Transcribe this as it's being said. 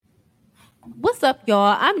What's up,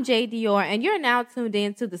 y'all? I'm Jay Dior, and you're now tuned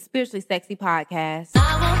in to the Spiritually Sexy Podcast.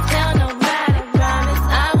 I won't tell nobody, promise.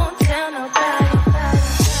 I won't tell nobody.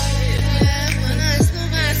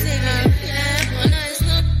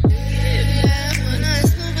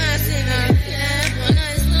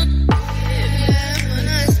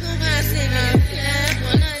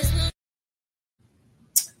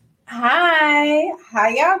 Hi, how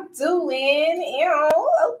y'all doing?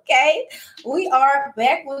 Okay. We are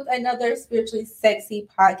back with another Spiritually Sexy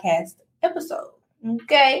Podcast episode.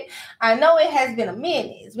 Okay. I know it has been a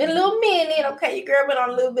minute. It's been a little minute. Okay. Your girl been on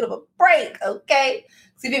a little bit of a break. Okay.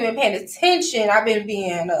 So if you've been paying attention, I've been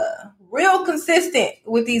being real consistent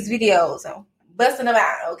with these videos and busting them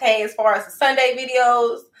out. Okay. As far as the Sunday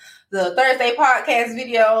videos, the Thursday podcast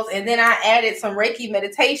videos, and then I added some Reiki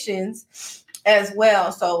meditations as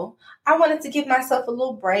well. So I wanted to give myself a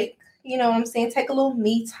little break. You know what I'm saying? Take a little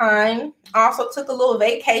me time. I also took a little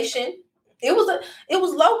vacation. It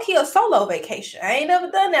was low-key a solo vacation. I ain't never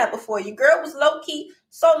done that before. Your girl was low-key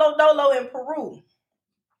solo dolo in Peru.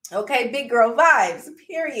 Okay, big girl vibes,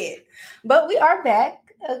 period. But we are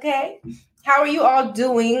back, okay? How are you all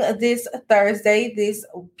doing this Thursday, this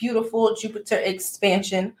beautiful Jupiter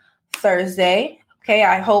expansion Thursday? Okay,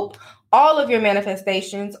 I hope all of your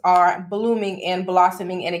manifestations are blooming and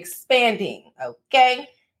blossoming and expanding, okay?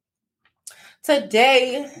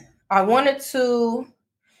 Today, I wanted to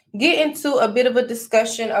get into a bit of a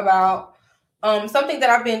discussion about something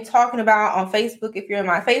that I've been talking about on Facebook. If you're in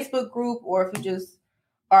my Facebook group or if you just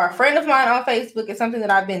are a friend of mine on Facebook, it's something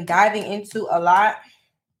that I've been diving into a lot.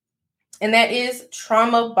 And that is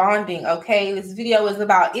trauma bonding, okay? This video is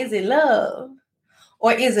about, is it love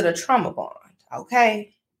or is it a trauma bond,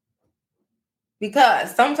 okay?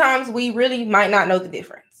 Because sometimes we really might not know the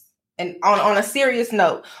difference. And on a serious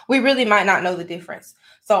note, we really might not know the difference.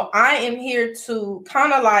 So I am here to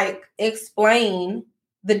kind of like explain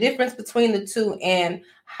the difference between the two and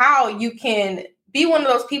how you can be one of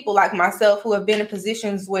those people like myself who have been in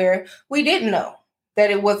positions where we didn't know that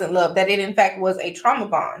it wasn't love, that it in fact was a trauma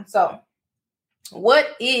bond. So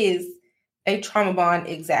what is a trauma bond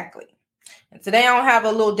exactly? And today I don't have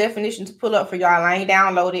a little definition to pull up for y'all. I ain't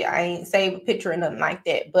downloaded. I ain't saved a picture or nothing like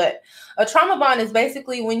that. But a trauma bond is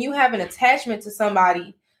basically when you have an attachment to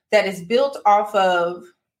somebody that is built off of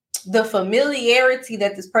the familiarity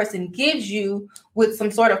that this person gives you with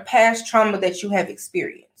some sort of past trauma that you have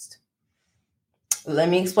experienced. Let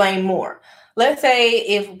me explain more. Let's say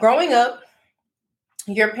if growing up,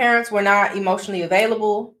 your parents were not emotionally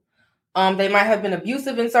available. They might have been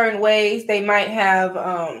abusive in certain ways. They might have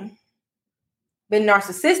been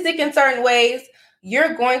narcissistic in certain ways.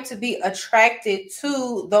 You're going to be attracted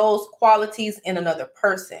to those qualities in another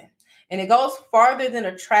person. And it goes farther than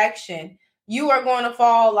attraction. You are going to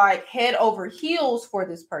fall like head over heels for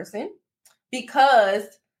this person because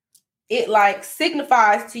it like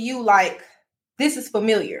signifies to you like, this is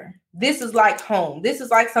familiar. This is like home. This is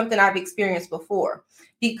like something I've experienced before.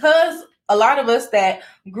 Because a lot of us that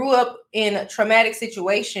grew up in traumatic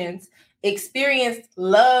situations experienced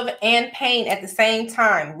love and pain at the same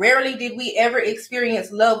time. Rarely did we ever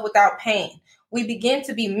experience love without pain. We begin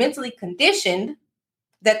to be mentally conditioned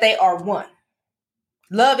that they are one.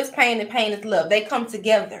 Love is pain and pain is love. They come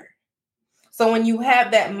together. So when you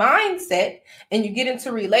have that mindset and you get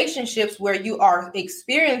into relationships where you are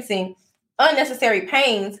experiencing unnecessary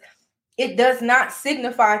pains, it does not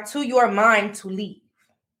signify to your mind to leave.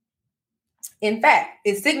 In fact,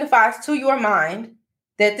 it signifies to your mind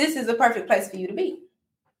that this is a perfect place for you to be.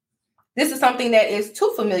 This is something that is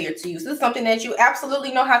too familiar to you. This is something that you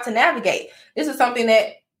absolutely know how to navigate. This is something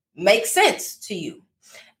that makes sense to you.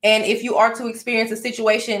 And if you are to experience a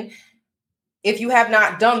situation, if you have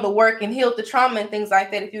not done the work and healed the trauma and things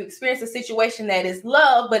like that, if you experience a situation that is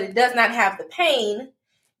love, but it does not have the pain,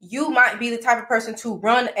 you might be the type of person to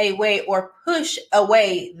run away or push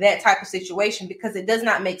away that type of situation because it does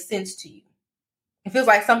not make sense to you. It feels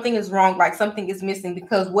like something is wrong, like something is missing,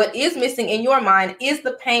 because what is missing in your mind is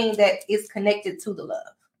the pain that is connected to the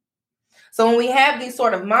love. So when we have these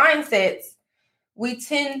sort of mindsets, we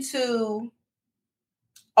tend to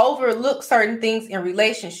overlook certain things in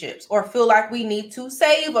relationships or feel like we need to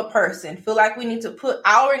save a person, feel like we need to put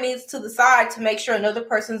our needs to the side to make sure another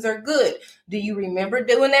person's are good. Do you remember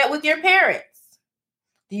doing that with your parents?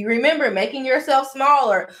 Do you remember making yourself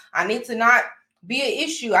smaller? I need to not be an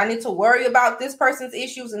issue. I need to worry about this person's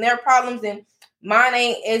issues and their problems, and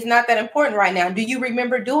mine is not that important right now. Do you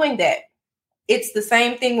remember doing that? It's the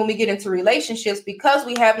same thing when we get into relationships, because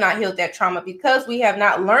we have not healed that trauma, because we have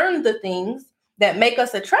not learned the things that make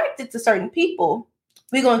us attracted to certain people.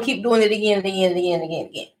 We're going to keep doing it again and again and again and again and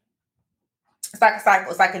again. It's like a cycle.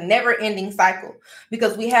 It's like a never-ending cycle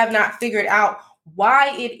because we have not figured out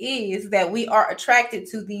why it is that we are attracted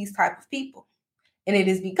to these type of people. And it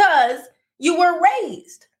is because you were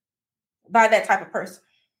raised by that type of person.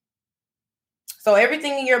 So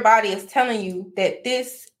everything in your body is telling you that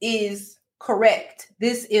this is correct.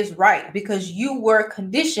 This is right because you were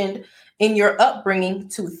conditioned in your upbringing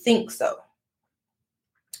to think so.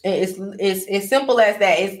 It's as simple as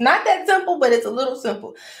that. It's not that simple, but it's a little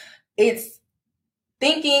simple. It's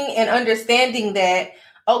thinking and understanding that,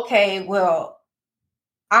 okay, well,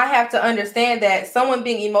 I have to understand that someone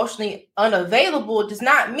being emotionally unavailable does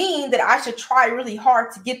not mean that I should try really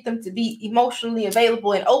hard to get them to be emotionally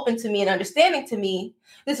available and open to me and understanding to me.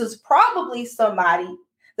 This is probably somebody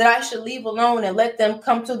that I should leave alone and let them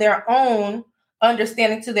come to their own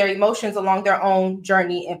understanding to their emotions along their own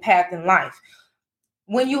journey and path in life.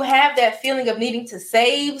 When you have that feeling of needing to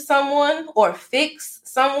save someone or fix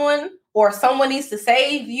someone, or someone needs to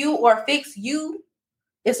save you or fix you,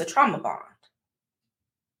 it's a trauma bond.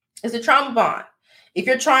 It's a trauma bond. If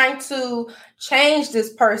you're trying to change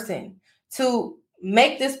this person, to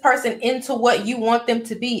make this person into what you want them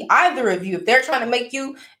to be, either of you, if they're trying to make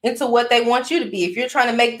you into what they want you to be, if you're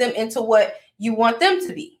trying to make them into what you want them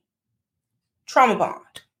to be, trauma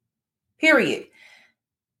bond, period.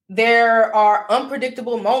 There are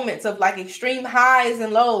unpredictable moments of like extreme highs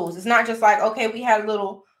and lows. It's not just like, okay, we had a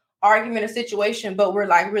little argument or situation, but we're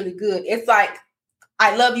like really good. It's like,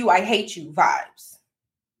 I love you, I hate you vibes.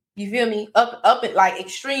 You feel me? Up at like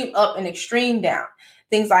extreme up and extreme down.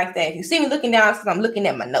 Things like that. If you see me looking down, it's because I'm looking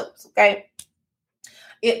at my notes, okay?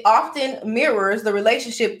 It often mirrors the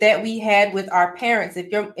relationship that we had with our parents. If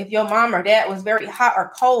your mom or dad was very hot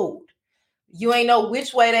or cold, you ain't know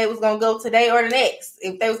which way they was going to go today or the next.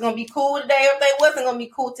 If they was going to be cool today or if they wasn't going to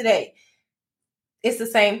be cool today. It's the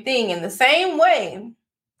same thing. In the same way,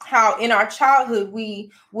 how in our childhood,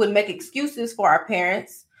 we would make excuses for our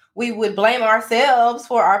parents. We would blame ourselves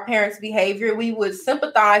for our parents' behavior. We would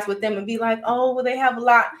sympathize with them and be like, oh, well, they have a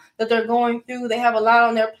lot that they're going through. They have a lot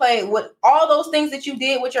on their plate. What all those things that you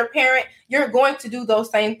did with your parent, you're going to do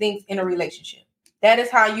those same things in a relationship. That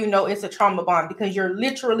is how you know it's a trauma bond, because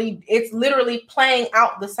it's literally playing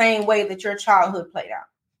out the same way that your childhood played out,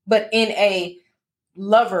 but in a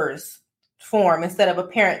lover's form instead of a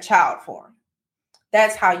parent-child form.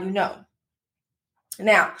 That's how you know.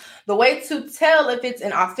 Now, the way to tell if it's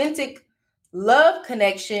an authentic love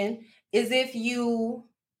connection is if you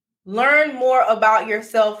learn more about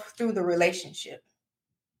yourself through the relationship.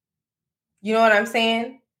 You know what I'm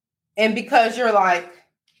saying? And because you're like,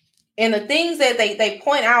 and the things that they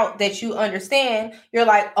point out that you understand, you're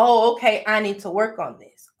like, oh, okay, I need to work on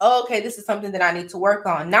this. Oh, okay, this is something that I need to work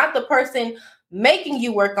on. Not the person making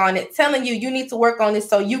you work on it, telling you need to work on this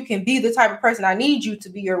so you can be the type of person I need you to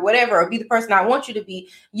be or whatever, or be the person I want you to be.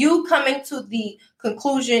 You coming to the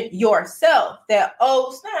conclusion yourself that,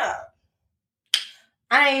 oh, snap,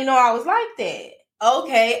 I didn't know I was like that.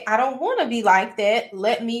 Okay, I don't want to be like that.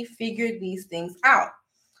 Let me figure these things out.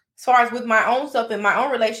 As far as with my own self and my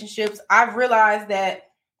own relationships, I've realized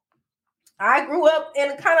that I grew up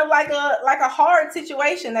in kind of like a hard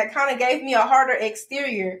situation that kind of gave me a harder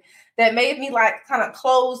exterior that made me like kind of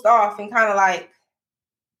closed off and kind of like,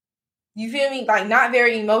 you feel me? Like not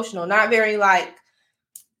very emotional, not very like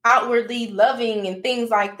outwardly loving and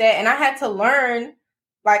things like that. And I had to learn,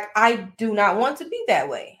 like, I do not want to be that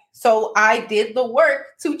way. So I did the work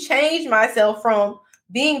to change myself from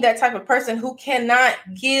being that type of person who cannot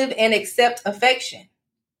give and accept affection,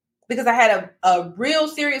 because I had a real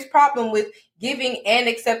serious problem with giving and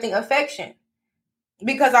accepting affection,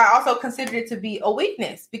 because I also considered it to be a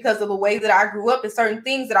weakness because of the way that I grew up and certain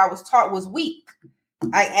things that I was taught was weak.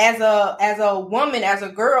 As a woman, as a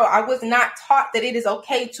girl, I was not taught that it is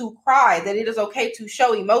okay to cry, that it is okay to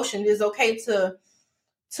show emotion, it is okay to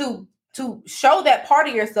show that part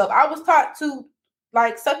of yourself. I was taught to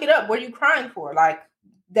like suck it up. What are you crying for? Like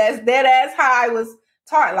that's how I was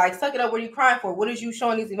taught. Like, suck it up. What are you crying for? What is you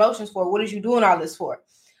showing these emotions for? What is you doing all this for?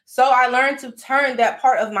 So I learned to turn that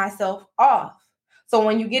part of myself off. So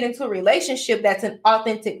when you get into a relationship that's an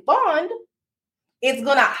authentic bond, it's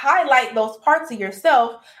going to highlight those parts of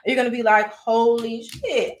yourself. You're going to be like, holy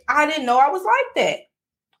shit, I didn't know I was like that.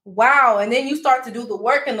 Wow. And then you start to do the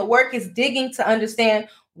work, and the work is digging to understand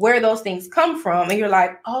where those things come from. And you're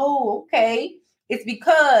like, oh, okay. It's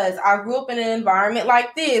because I grew up in an environment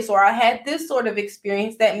like this, or I had this sort of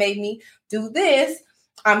experience that made me do this.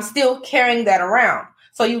 I'm still carrying that around.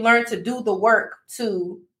 So you learn to do the work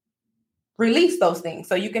to release those things.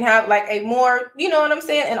 So you can have like a more, you know what I'm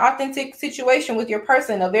saying, an authentic situation with your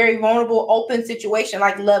person, a very vulnerable, open situation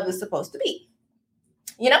like love is supposed to be,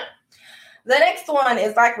 you know? The next one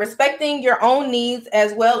is like respecting your own needs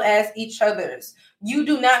as well as each other's. You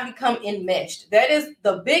do not become enmeshed. That is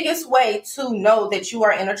the biggest way to know that you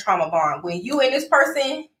are in a trauma bond. When you and this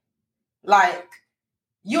person, like,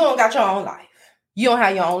 you don't got your own life. You don't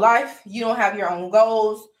have your own life. You don't have your own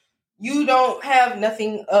goals. You don't have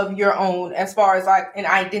nothing of your own as far as like an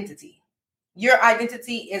identity. Your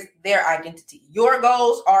identity is their identity. Your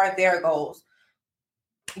goals are their goals.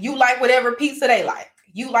 You like whatever pizza they like.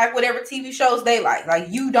 You like whatever TV shows they like. Like,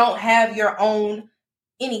 you don't have your own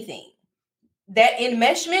anything. That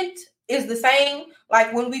enmeshment is the same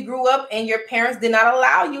like when we grew up and your parents did not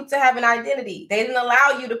allow you to have an identity. They didn't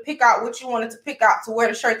allow you to pick out what you wanted to pick out, to wear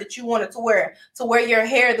the shirt that you wanted to wear your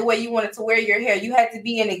hair the way you wanted to wear your hair. You had to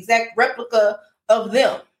be an exact replica of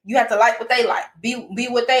them. You had to like what they like, be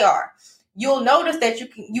what they are. You'll notice that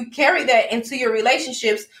you carry that into your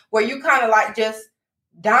relationships where you kind of like just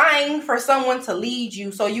dying for someone to lead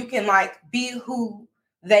you so you can like be who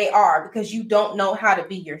they are, because you don't know how to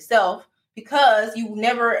be yourself, because you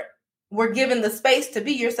never were given the space to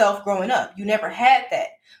be yourself growing up. You never had that.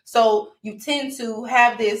 So you tend to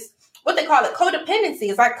have this, what they call it, codependency.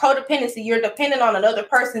 It's like codependency. You're dependent on another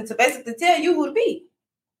person to basically tell you who to be.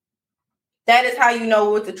 That is how you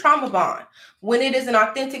know it's a trauma bond. When it is an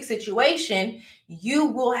authentic situation, you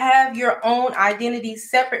will have your own identity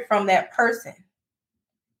separate from that person,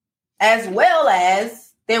 as well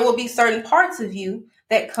as there will be certain parts of you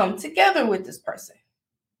that come together with this person.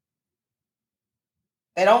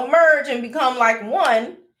 They don't merge and become like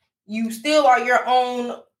one. You still are your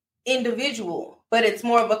own individual, but it's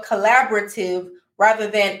more of a collaborative rather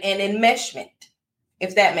than an enmeshment,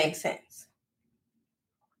 if that makes sense.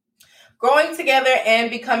 Growing together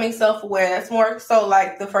and becoming self-aware. That's more so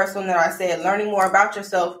like the first one that I said, learning more about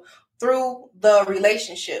yourself through the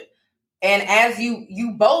relationship. And as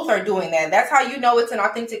you both are doing that, that's how you know it's an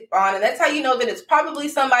authentic bond. And that's how you know that it's probably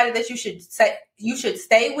somebody that you should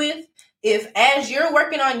stay with. If as you're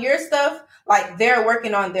working on your stuff, like they're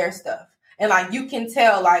working on their stuff. And like you can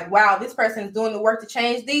tell, like, wow, this person is doing the work to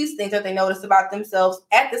change these things that they notice about themselves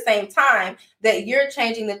at the same time that you're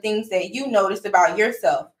changing the things that you noticed about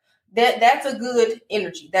yourself. That's a good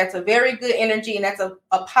energy. That's a very good energy. And that's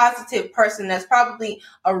a positive person. That's probably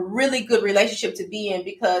a really good relationship to be in,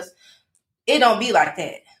 because it don't be like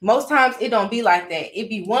that. Most times it don't be like that. It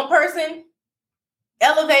be one person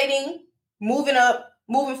elevating, moving up,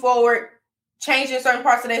 moving forward, changing certain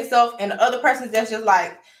parts of themselves, and the other person's that's just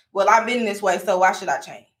like, well, I've been this way, so why should I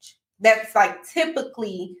change? That's like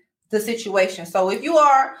typically the situation. So if you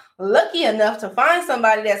are lucky enough to find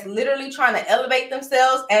somebody that's literally trying to elevate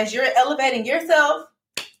themselves as you're elevating yourself,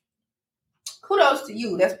 kudos to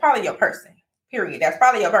you. That's probably your person, period. That's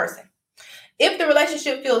probably your person. If the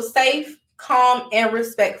relationship feels safe, calm, and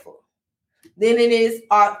respectful, then it is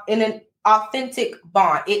in an authentic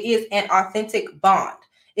bond. It is an authentic bond.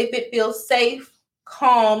 If it feels safe,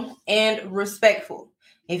 calm, and respectful.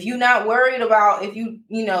 If you're not worried about if you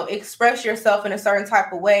express yourself in a certain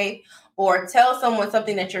type of way or tell someone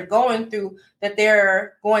something that you're going through, that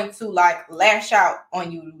they're going to like lash out on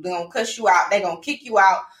you. They're going to cuss you out. They're going to kick you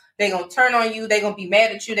out. They're going to turn on you. They're going to be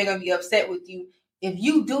mad at you. They're going to be upset with you. If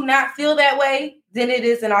you do not feel that way, then it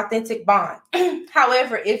is an authentic bond.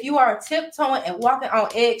 However, if you are tiptoeing and walking on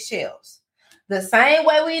eggshells, the same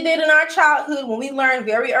way we did in our childhood when we learned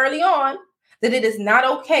very early on that it is not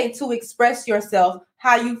okay to express yourself,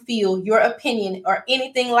 how you feel, your opinion, or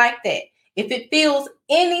anything like that. If it feels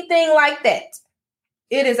anything like that,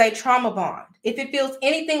 it is a trauma bond. If it feels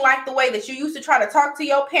anything like the way that you used to try to talk to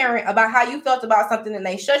your parent about how you felt about something and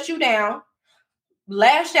they shut you down,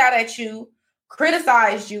 lashed out at you,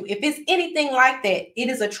 criticized you, if it's anything like that, it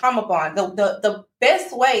is a trauma bond. The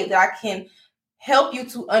best way that I can help you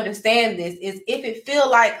to understand this is if it feel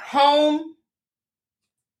like home,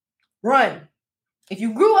 run. If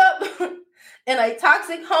you grew up in a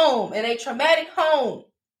toxic home, in a traumatic home,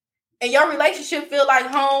 and your relationship feel like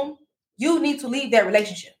home, you need to leave that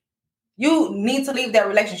relationship. You need to leave that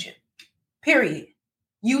relationship. Period.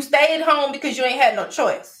 You stayed home because you ain't had no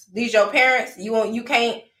choice. These your parents. You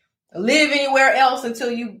can't live anywhere else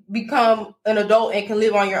until you become an adult and can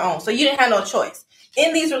live on your own. So you didn't have no choice.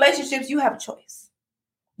 In these relationships, you have a choice.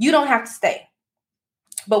 You don't have to stay.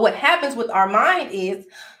 But what happens with our mind is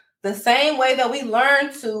the same way that we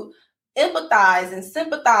learn to empathize and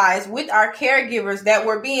sympathize with our caregivers that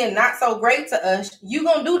were being not so great to us, you're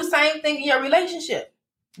going to do the same thing in your relationship.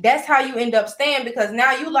 That's how you end up staying, because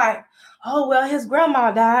now you like, oh, well, his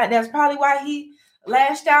grandma died. That's probably why he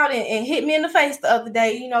lashed out and hit me in the face the other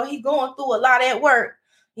day. He going through a lot at work.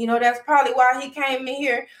 That's probably why he came in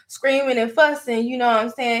here screaming and fussing. You know what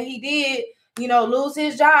I'm saying? He did, lose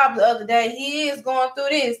his job the other day. He is going through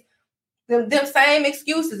this. Them same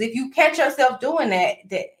excuses. If you catch yourself doing that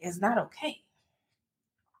is not okay.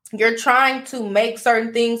 You're trying to make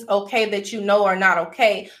certain things okay that you know are not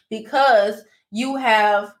okay because you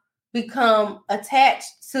have become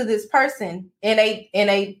attached to this person in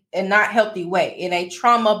a not healthy way, in a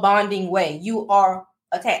trauma bonding way. You are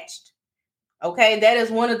attached. Okay, that is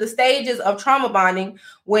one of the stages of trauma bonding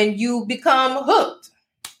when you become hooked.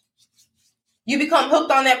 You become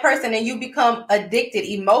hooked on that person and you become addicted,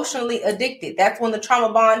 emotionally addicted. That's when the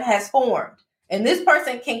trauma bond has formed. And this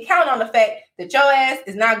person can count on the fact that your ass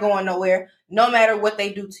is not going nowhere, no matter what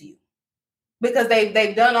they do to you. Because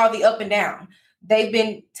they've done all the up and down. They've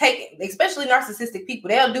been taken, especially narcissistic people.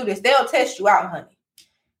 They'll do this. They'll test you out, honey.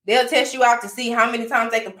 They'll test you out to see how many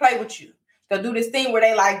times they can play with you. They'll do this thing where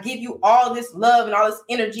they like give you all this love and all this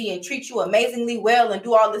energy and treat you amazingly well and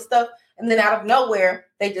do all this stuff. And then out of nowhere,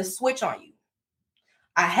 they just switch on you.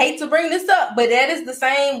 I hate to bring this up, but that is the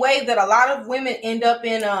same way that a lot of women end up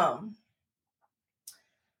in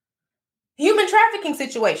human trafficking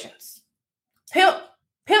situations,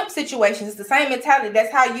 pimp situations. It's the same mentality.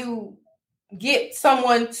 That's how you get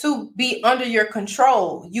someone to be under your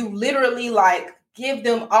control. You literally like give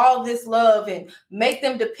them all this love and make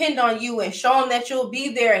them depend on you and show them that you'll be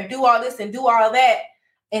there and do all this and do all that.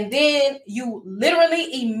 And then you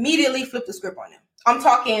literally immediately flip the script on them. I'm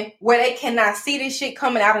talking where they cannot see this shit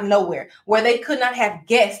coming out of nowhere, where they could not have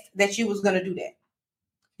guessed that you was going to do that.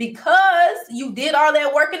 Because you did all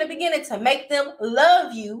that work in the beginning to make them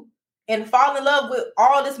love you and fall in love with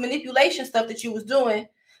all this manipulation stuff that you was doing,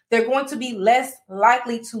 they're going to be less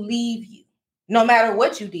likely to leave you, no matter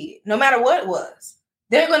what you did, no matter what it was.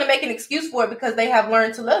 They're going to make an excuse for it because they have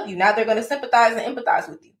learned to love you. Now they're going to sympathize and empathize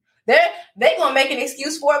with you. They're going to make an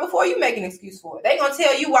excuse for it before you make an excuse for it. They're going to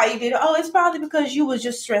tell you why you did it. Oh, it's probably because you was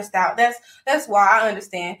just stressed out. That's why. I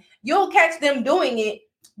understand. You'll catch them doing it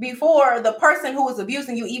before the person who is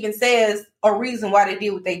abusing you even says a reason why they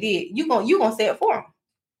did what they did. You gonna say it for them.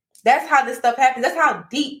 That's how this stuff happens. That's how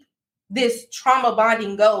deep this trauma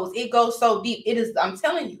bonding goes. It goes so deep. It is, I'm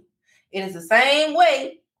telling you, it is the same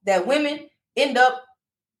way that women end up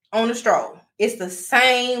on a stroll. It's the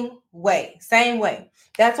same way.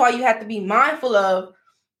 That's why you have to be mindful of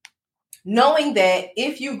knowing that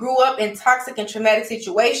if you grew up in toxic and traumatic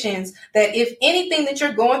situations, that if anything that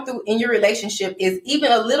you're going through in your relationship is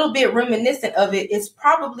even a little bit reminiscent of it, it's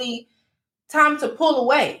probably time to pull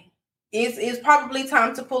away. It's probably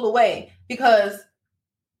time to pull away because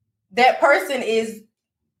that person is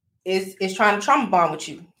trying to trauma bond with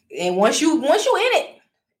you. And once you in it,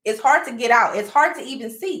 it's hard to get out. It's hard to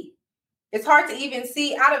even see. It's hard to even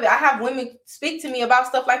see out of it. I have women speak to me about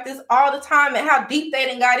stuff like this all the time and how deep they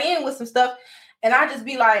done got in with some stuff. And I just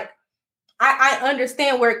be like, I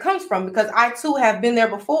understand where it comes from because I too have been there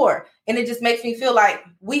before. And it just makes me feel like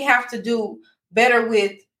we have to do better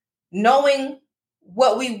with knowing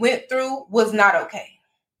what we went through was not okay.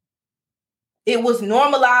 It was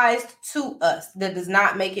normalized to us. That does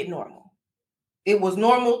not make it normal. It was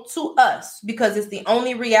normal to us because it's the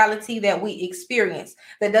only reality that we experience.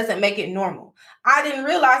 That doesn't make it normal. I didn't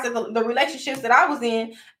realize that the relationships that I was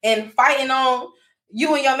in and fighting on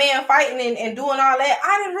you and your man fighting and doing all that,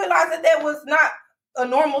 I didn't realize that was not a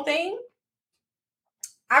normal thing.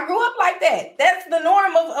 I grew up like that. That's the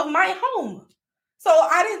norm of my home. So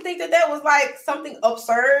I didn't think that was like something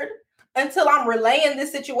absurd until I'm relaying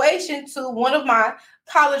this situation to one of my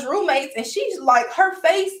college roommates. And she's like, her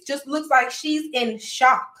face just looks like she's in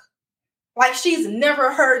shock. Like she's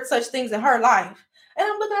never heard such things in her life. And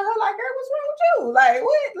I'm looking at her like, girl, what's wrong with you? Like,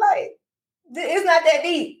 what? Like, it's not that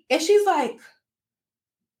deep. And she's like,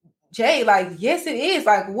 Jay, like, yes, it is.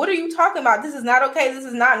 Like, what are you talking about? This is not okay. This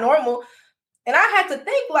is not normal. And I had to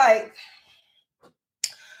think like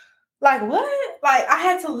what? Like, I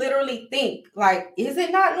had to literally think, like, is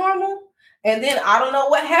it not normal? And then I don't know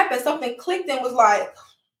what happened. Something clicked and was like,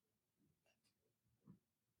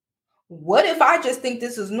 what if I just think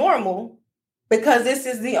this is normal because this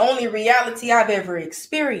is the only reality I've ever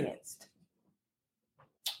experienced?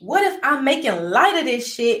 What if I'm making light of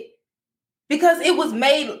this shit because it was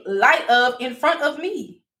made light of in front of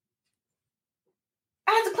me?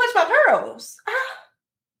 I had to clutch my pearls.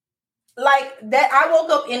 Like that, I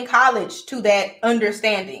woke up in college to that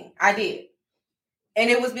understanding. I did. And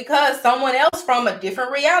it was because someone else from a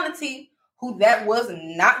different reality, who that was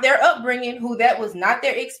not their upbringing, who that was not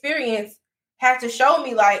their experience, had to show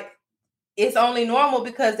me like, it's only normal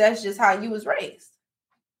because that's just how you was raised.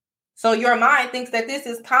 So your mind thinks that this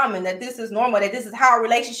is common, that this is normal, that this is how a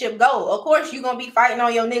relationship go. Of course, you're going to be fighting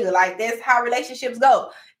on your nigga. Like, that's how relationships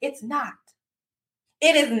go. It's not.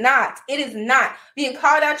 It is not. It is not. Being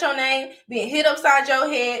called out your name, being hit upside your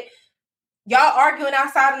head, y'all arguing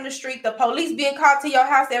outside in the street, the police being called to your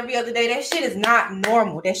house every other day. That shit is not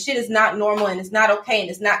normal. That shit is not normal, and it's not okay, and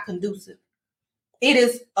it's not conducive. It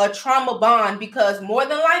is a trauma bond because more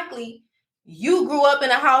than likely you grew up in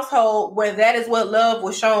a household where that is what love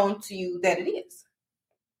was shown to you that it is.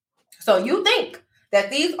 So you think that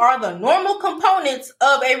these are the normal components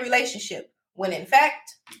of a relationship when in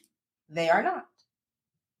fact they are not.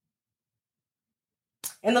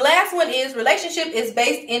 And the last one is relationship is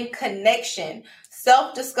based in connection,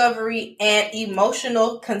 self-discovery, and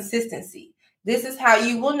emotional consistency. This is how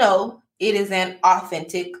you will know it is an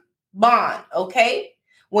authentic bond, okay?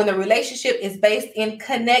 When the relationship is based in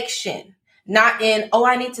connection, not in, oh,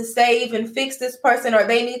 I need to save and fix this person, or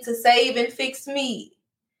they need to save and fix me.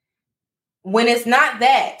 When it's not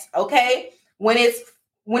that, okay? When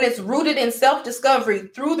it's rooted in self-discovery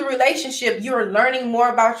through the relationship, you're learning more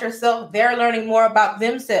about yourself. They're learning more about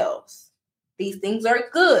themselves. These things are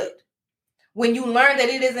good. When you learn that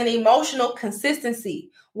it is an emotional consistency,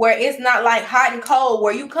 where it's not like hot and cold,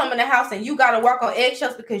 where you come in the house and you got to work on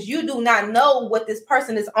eggshells because you do not know what this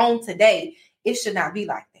person is on today. It should not be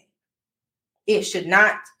like that. It should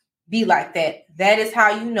not be like that. That is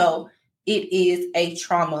how you know it is a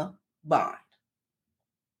trauma bond.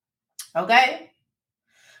 Okay?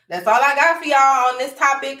 That's all I got for y'all on this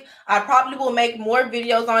topic. I probably will make more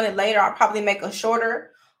videos on it later. I'll probably make a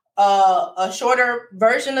shorter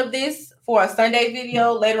version of this for a Sunday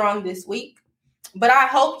video later on this week. But I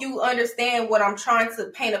hope you understand what I'm trying to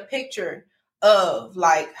paint a picture of,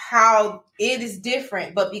 like how it is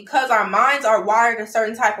different. But because our minds are wired a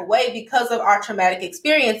certain type of way, because of our traumatic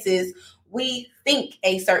experiences, we think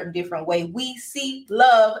a certain different way. We see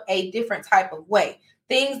love a different type of way.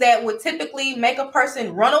 Things that would typically make a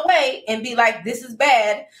person run away and be like, this is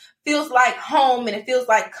bad, feels like home, and it feels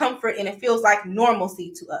like comfort, and it feels like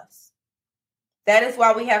normalcy to us. That is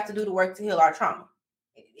why we have to do the work to heal our trauma.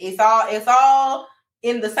 It's all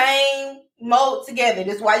in the same mode together.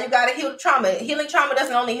 That's why you got to heal trauma. Healing trauma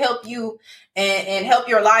doesn't only help you and help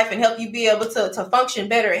your life and help you be able to function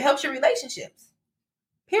better. It helps your relationships.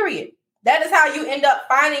 Period. That is how you end up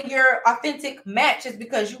finding your authentic matches,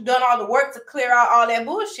 because you've done all the work to clear out all that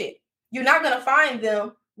bullshit. You're not going to find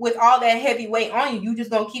them with all that heavy weight on you. You're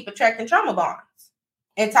just going to keep attracting trauma bonds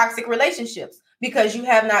and toxic relationships because you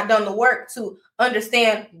have not done the work to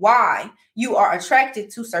understand why you are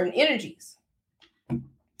attracted to certain energies.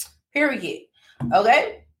 Period.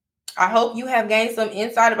 Okay? I hope you have gained some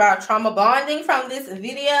insight about trauma bonding from this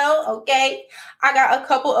video, okay? I got a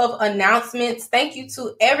couple of announcements. Thank you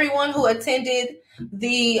to everyone who attended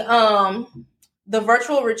the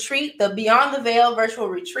virtual retreat, the Beyond the Veil virtual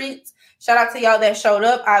retreat. Shout out to y'all that showed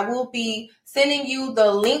up. I will be sending you the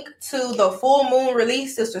link to the full moon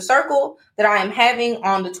release Sister Circle that I am having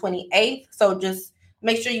on the 28th. So just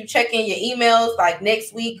make sure you check in your emails like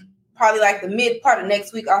next week, probably like the mid part of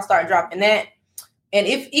next week, I'll start dropping that. And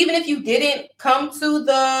even if you didn't come to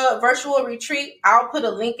the virtual retreat, I'll put a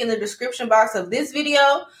link in the description box of this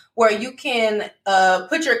video where you can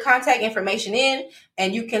put your contact information in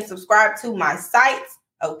and you can subscribe to my site,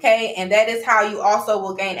 okay? And that is how you also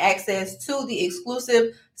will gain access to the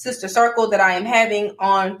exclusive Sister Circle that I am having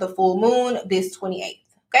on the full moon this 28th,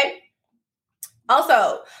 okay?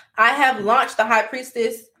 Also, I have launched the High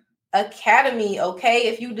Priestess Academy, okay?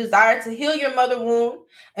 If you desire to heal your mother wound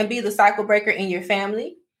and be the cycle breaker in your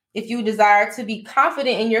family, if you desire to be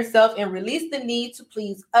confident in yourself and release the need to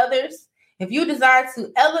please others, if you desire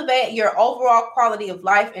to elevate your overall quality of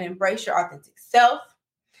life and embrace your authentic self,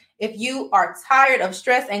 if you are tired of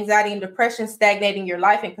stress, anxiety, and depression stagnating your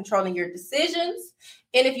life and controlling your decisions,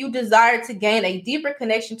 and if you desire to gain a deeper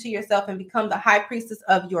connection to yourself and become the high priestess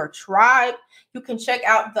of your tribe, you can check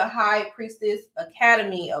out the High Priestess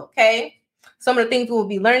Academy, okay? Some of the things we will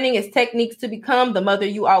be learning is techniques to become the mother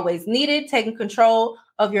you always needed, taking control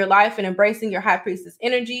of your life and embracing your high priestess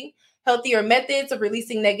energy, healthier methods of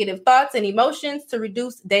releasing negative thoughts and emotions to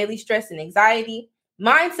reduce daily stress and anxiety,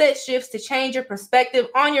 mindset shifts to change your perspective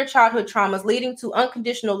on your childhood traumas, leading to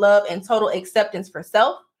unconditional love and total acceptance for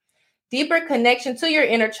self, deeper connection to your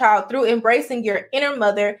inner child through embracing your inner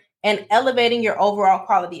mother and elevating your overall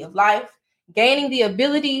quality of life, gaining the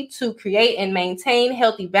ability to create and maintain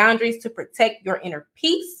healthy boundaries to protect your inner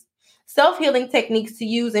peace, self-healing techniques to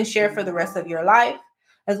use and share for the rest of your life,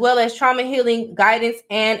 as well as trauma healing guidance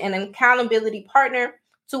and an accountability partner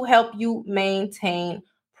to help you maintain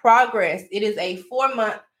progress. It is a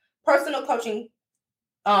 4-month personal coaching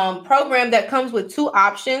program that comes with 2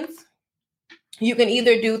 options. You can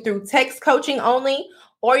either do through text coaching only,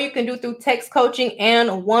 or you can do through text coaching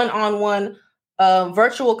and one-on-one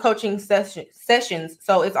virtual coaching sessions.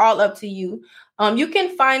 So it's all up to you. You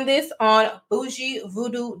can find this on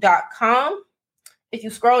bougievoodoo.com. If you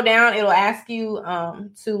scroll down, it'll ask you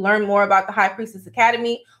to learn more about the High Priestess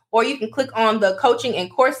Academy, or you can click on the coaching and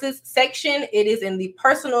courses section. It is in the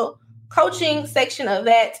personal coaching section of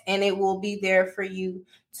that, and it will be there for you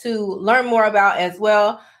to learn more about as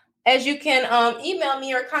well. As you can email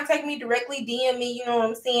me or contact me directly, DM me, you know what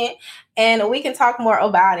I'm saying? And we can talk more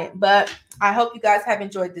about it. But I hope you guys have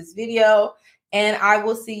enjoyed this video, and I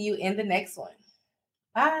will see you in the next one.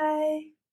 Bye.